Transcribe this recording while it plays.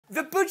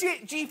The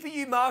budget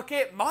GPU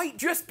market might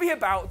just be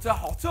about to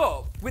hot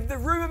up, with the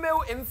rumour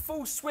mill in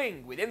full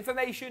swing with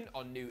information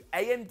on new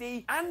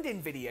AMD and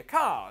Nvidia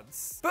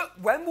cards.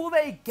 But when will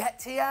they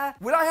get here?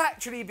 Will I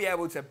actually be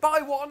able to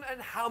buy one,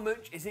 and how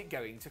much is it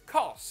going to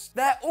cost?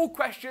 They're all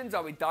questions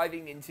I'll be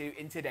diving into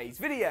in today's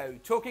video,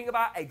 talking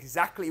about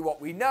exactly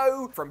what we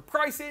know, from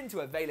pricing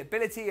to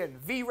availability and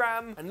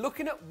VRAM, and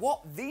looking at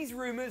what these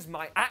rumours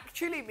might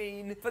actually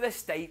mean for the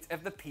state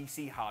of the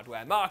PC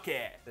hardware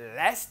market.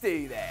 Let's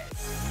do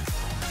this.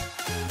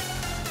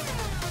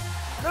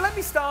 Now let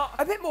me start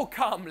a bit more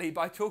calmly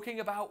by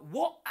talking about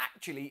what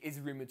actually is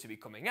rumoured to be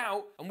coming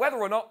out and whether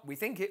or not we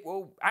think it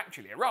will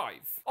actually arrive.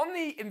 On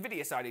the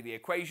Nvidia side of the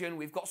equation,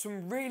 we've got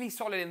some really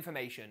solid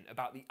information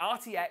about the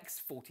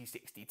RTX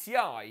 4060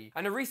 Ti,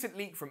 and a recent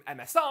leak from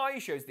MSI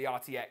shows the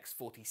RTX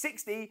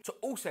 4060 to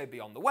also be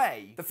on the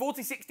way. The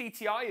 4060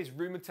 Ti is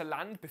rumoured to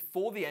land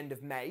before the end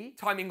of May,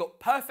 timing up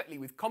perfectly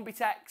with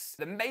Computex,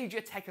 the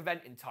major tech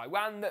event in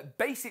Taiwan that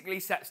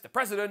basically sets the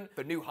precedent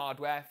for new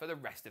hardware for the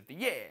rest of the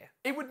year.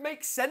 It would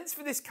make sense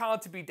for this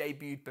card to be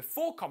debuted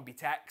before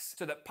Computex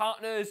so that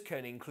partners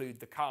can include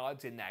the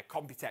cards in their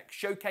Computex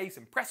showcase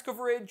and press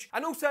coverage,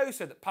 and also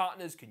so that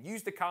partners can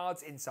use the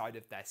cards inside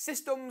of their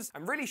systems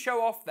and really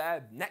show off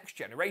their next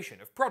generation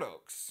of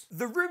products.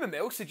 The rumour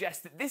mill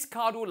suggests that this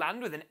card will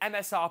land with an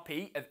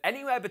MSRP of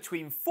anywhere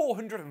between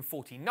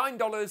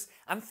 $449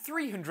 and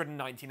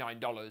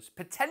 $399,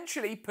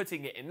 potentially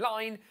putting it in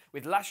line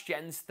with last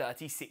gen's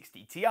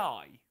 3060 Ti.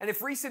 And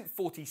if recent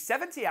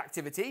 4070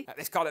 activity, like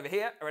this card over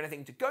here, are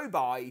anything to go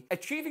by,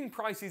 achieving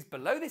prices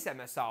below this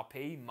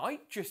MSRP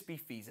might just be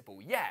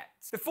feasible yet.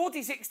 The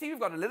 4060 we've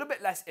got a little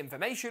bit less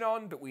information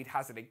on, but we'd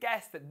hazard a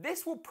guess that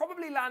this will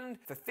probably land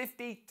for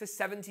 $50 to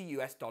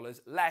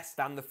 $70 less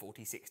than the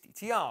 4060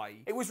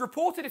 Ti. It was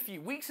reported a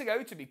few weeks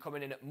ago to be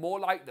coming in at more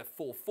like the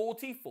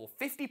 $440,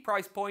 $450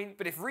 price point,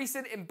 but if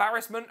recent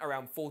embarrassment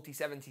around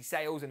 4070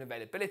 sales and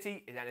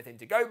availability is anything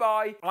to go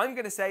by, I'm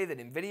going to say that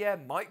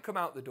Nvidia might come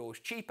out the doors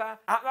cheaper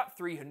at that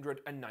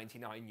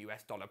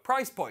 $399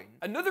 price point.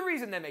 Another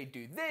reason they may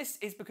do this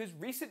is because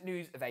recent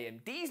news of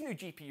AMD's new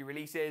GPU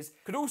releases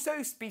could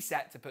also be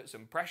set to put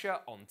some pressure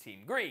on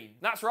Team Green.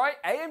 That's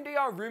right, AMD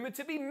are rumoured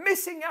to be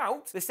missing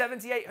out the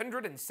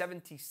 7800 and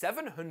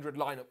 7700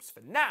 lineups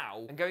for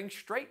now and going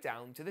straight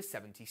down to the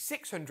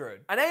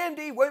 7600. And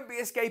AMD won't be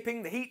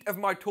escaping the heat of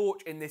my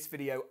torch in this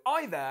video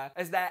either,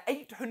 as their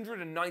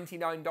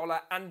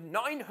 $899 and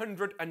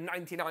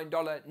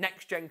 $999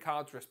 next-gen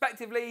cards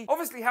respectively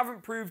obviously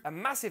haven't proved a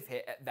massive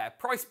hit at their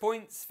price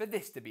points for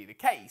this to be the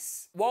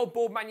case. While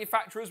board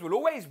manufacturers will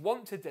always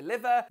want to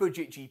deliver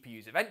budget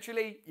GPUs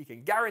eventually, you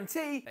can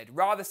guarantee they'd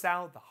rather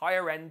sell the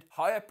higher end,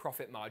 higher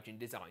profit margin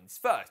designs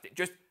first. It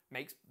just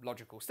makes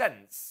logical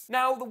sense.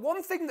 Now, the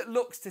one thing that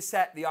looks to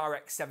set the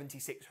RX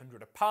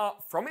 7600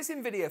 apart from its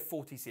Nvidia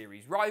 40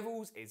 series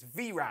rivals is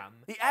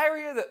VRAM, the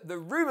area that the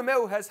rumour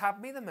mill has had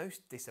me the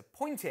most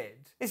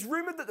disappointed. It's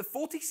rumoured that the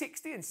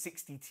 4060 and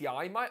 60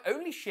 Ti might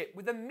only ship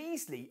with a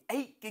measly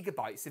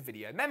 8GB of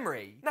video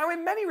memory. Now,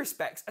 in many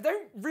respects, I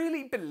don't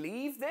really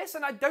believe this,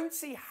 and I don't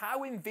see how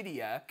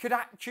Nvidia could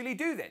actually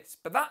do this,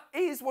 but that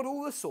is what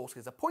all the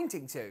sources are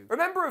pointing to.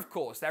 Remember, of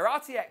course, their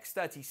RTX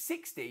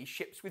 3060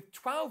 ships with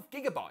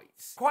 12GB.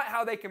 Quite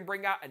how they can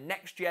bring out a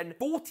next-gen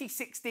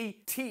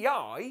 4060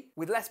 Ti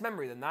with less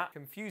memory than that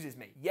confuses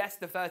me. Yes,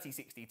 the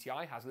 3060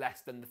 Ti has less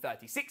than the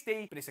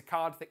 3060, but it's a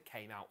card that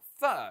came out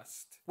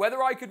first.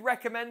 Whether I could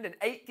recommend an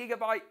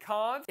 8GB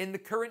card in the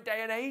current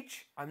day and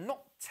age, I'm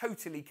not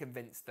totally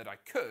convinced that I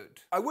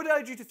could. I would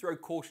urge you to throw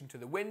caution to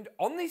the wind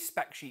on these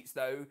spec sheets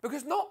though,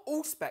 because not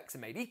all specs are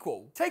made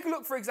equal. Take a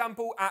look, for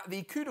example, at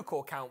the Cuda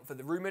Core count for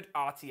the rumoured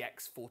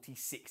RTX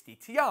 4060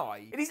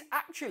 Ti. It is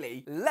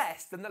actually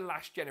less than the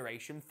last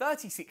generation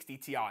 3060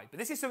 Ti, but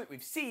this is something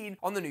we've seen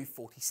on the new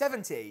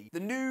 4070. The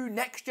new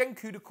next-gen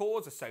Cuda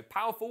Cores are so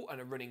powerful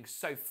and are running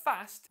so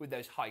fast with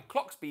those high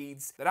clock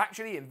speeds that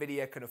actually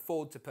Nvidia can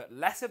afford to put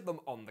less of them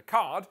on the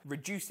card,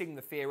 reducing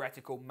the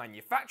theoretical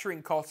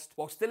manufacturing cost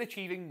while still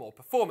achieving more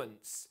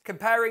performance.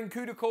 Comparing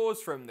Cuda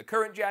Cores from the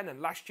current gen and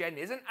last gen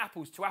isn't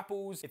apples to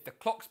apples if the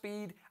clock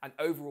speed and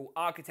overall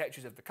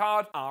architectures of the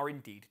card are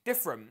indeed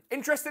different.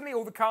 Interestingly,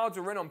 all the cards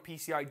are run on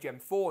PCI Gen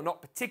 4,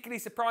 not particularly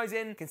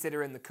surprising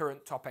considering the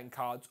current top-end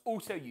cards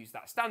also use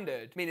that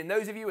standard, meaning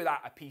those of you without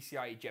a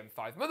PCIe Gen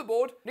 5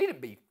 motherboard needn't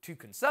be too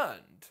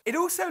concerned. It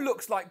also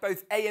looks like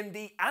both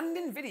AMD and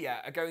Nvidia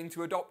are going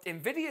to adopt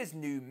Nvidia's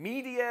new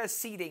media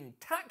seeding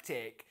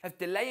tactic of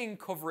delaying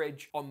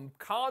coverage on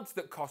cards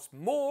that cost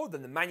more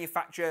than the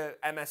manufacturer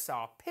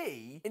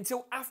MSRP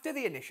until after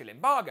the initial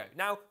embargo.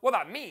 Now, what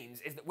that means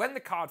is that when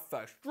the card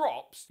first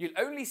drops, you'll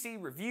only see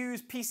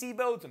reviews, PC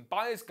builds, and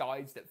buyer's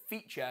guides that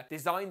feature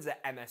designs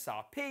at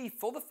MSRP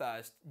for the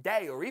first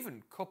day or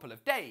even couple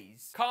of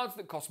days. Cards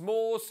that cost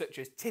more, such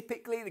as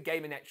typically the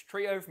Game & Edge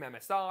Trio from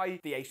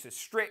MSI, the Asus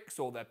Strix,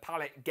 or the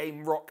Palette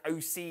Game Rock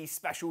OC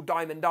Special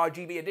Diamond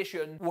RGB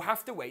Edition, will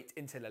have to wait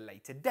until a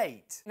later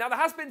date. Now, there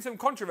has been some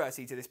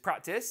controversy to this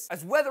practice,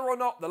 as whether or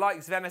not the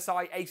likes of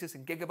MSI, Asus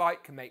and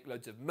GeekaWhat can make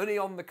loads of money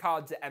on the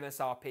cards at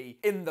MSRP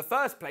in the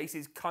first place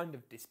is kind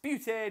of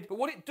disputed, but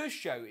what it does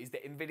show is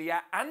that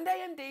Nvidia and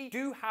AMD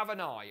do have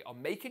an eye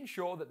on making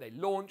sure that they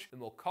launch the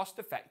more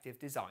cost-effective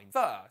design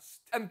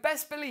first. And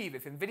best believe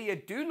if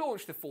Nvidia do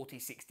launch the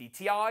 4060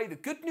 Ti, the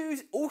good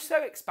news also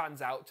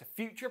expands out to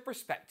future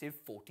prospective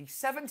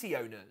 4070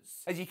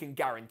 owners, as you can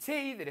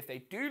guarantee that if they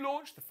do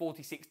launch the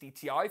 4060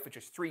 Ti for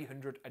just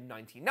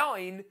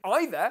 $399,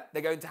 either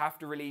they're going to have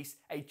to release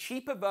a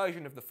cheaper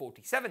version of the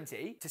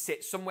 4070 to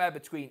sit somewhere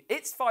between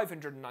its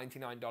 $599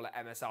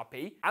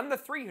 MSRP and the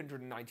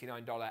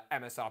 $399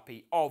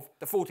 MSRP of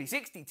the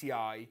 4060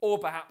 Ti, or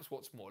perhaps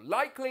what's more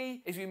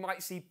likely is we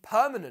might see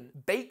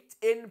permanent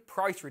baked-in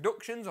price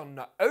reductions on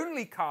not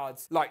only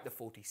cards like the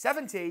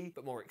 4070,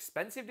 but more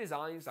expensive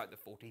designs like the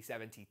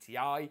 4070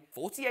 Ti,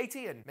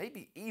 4080, and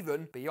maybe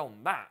even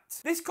beyond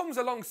that. This comes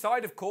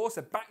alongside, of course,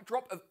 a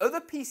backdrop of other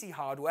PC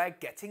hardware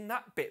getting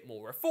that bit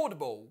more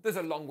affordable. There's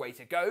a long way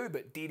to go,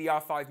 but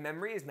DDR5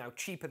 memory is now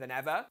cheaper than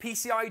ever.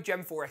 PCI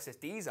Gen 4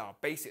 SSDs are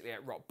basically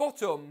at rock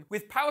bottom,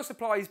 with power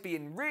supplies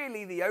being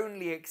really the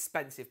only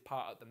expensive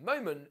part at the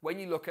moment when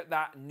you look at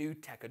that new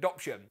tech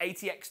adoption.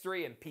 ATX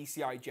 3 and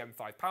PCI Gen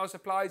 5 power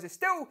supplies are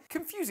still,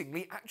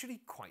 confusingly,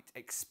 actually quite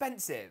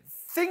expensive.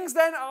 Things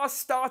then are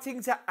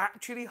starting to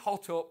actually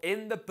hot up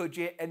in the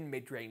budget and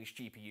mid-range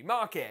GPU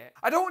market.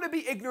 I don't want to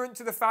be ignorant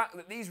to the fact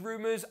that these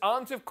rumours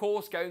aren't of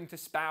course going to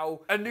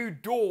spell a new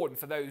dawn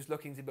for those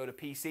looking to build a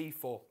PC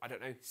for, I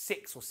don't know,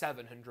 $600 or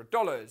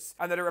 $700,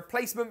 and that a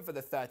replacement for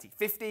the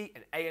 3050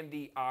 and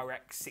AMD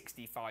RTX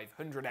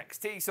 6500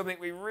 XT, something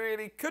we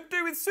really could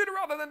do with sooner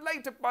rather than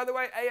later, by the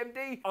way,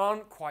 AMD,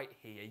 aren't quite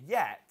here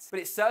yet. But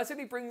it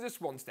certainly brings us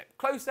one step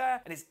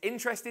closer, and it's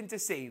interesting to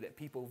see that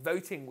people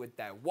voting with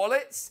their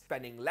wallets,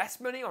 spending less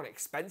money on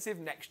expensive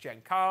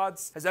next-gen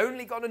cards, has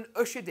only gone and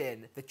ushered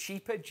in the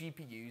cheaper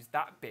GPUs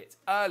that bit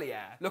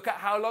earlier. Look at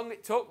how long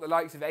it took the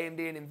likes of AMD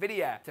and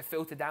Nvidia to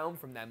filter down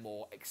from their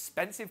more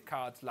expensive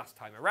cards last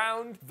time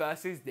around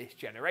versus this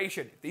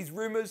generation. If these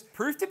rumours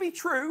prove to be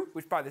true,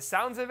 which by the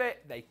sounds of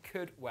it, they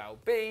could well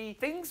be,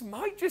 things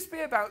might just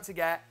be about to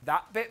get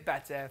that bit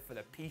better for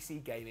the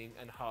PC gaming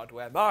and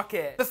hardware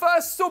market. The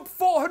first sub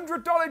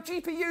 $400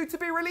 GPU to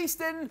be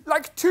released in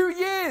like 2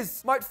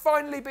 years might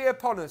finally be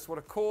upon us. What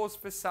a cause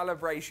for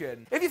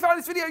celebration. If you found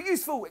this video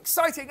useful,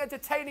 exciting,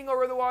 entertaining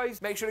or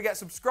otherwise, make sure to get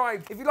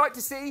subscribed. If you'd like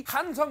to see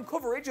hands-on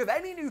coverage of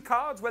any new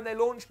cards when they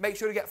launch, make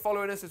sure to get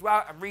following us as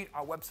well and read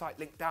our website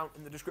link down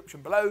in the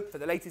description below for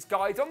the latest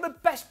guides on the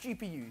best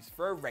GPUs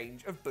for a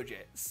range of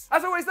budgets.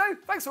 As always though,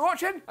 thanks for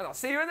watching and I'll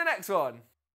see you in the next one.